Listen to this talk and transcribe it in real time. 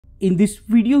In this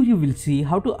video, you will see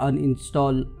how to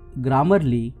uninstall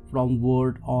Grammarly from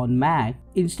Word on Mac.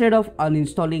 Instead of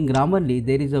uninstalling Grammarly,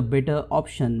 there is a better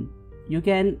option. You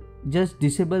can just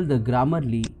disable the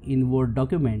Grammarly in Word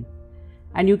document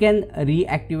and you can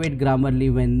reactivate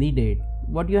Grammarly when needed.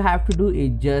 What you have to do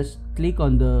is just click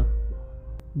on the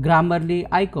Grammarly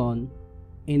icon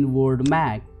in Word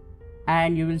Mac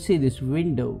and you will see this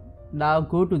window. Now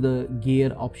go to the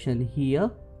gear option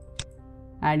here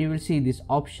and you will see these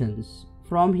options.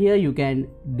 From here you can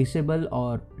disable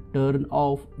or turn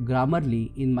off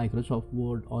Grammarly in Microsoft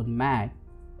Word on Mac,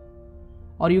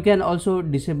 or you can also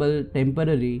disable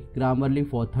temporary Grammarly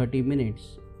for 30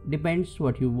 minutes. Depends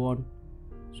what you want.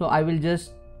 So I will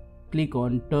just click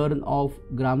on turn off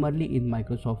Grammarly in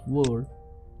Microsoft Word,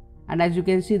 and as you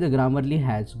can see the Grammarly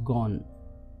has gone.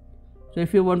 So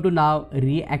if you want to now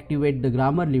reactivate the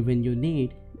Grammarly when you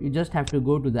need, you just have to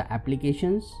go to the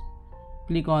applications,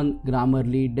 click on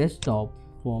Grammarly desktop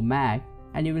for Mac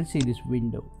and you will see this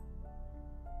window.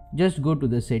 Just go to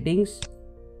the settings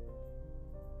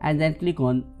and then click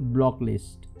on block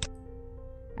list,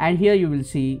 and here you will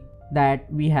see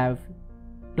that we have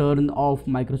turn off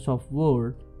Microsoft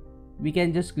Word. We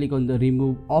can just click on the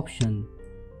remove option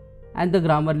and the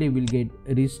Grammarly will get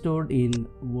restored in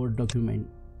Word document.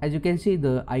 As you can see,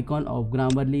 the icon of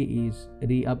Grammarly is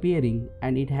reappearing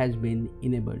and it has been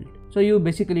enabled. So you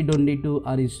basically don't need to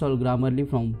uninstall Grammarly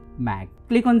from Mac.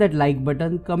 Click on that like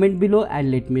button, comment below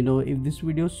and let me know if this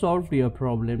video solved your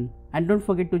problem. And don't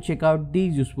forget to check out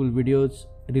these useful videos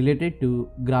related to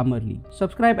Grammarly.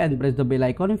 Subscribe and press the bell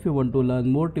icon if you want to learn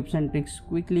more tips and tricks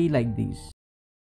quickly like these.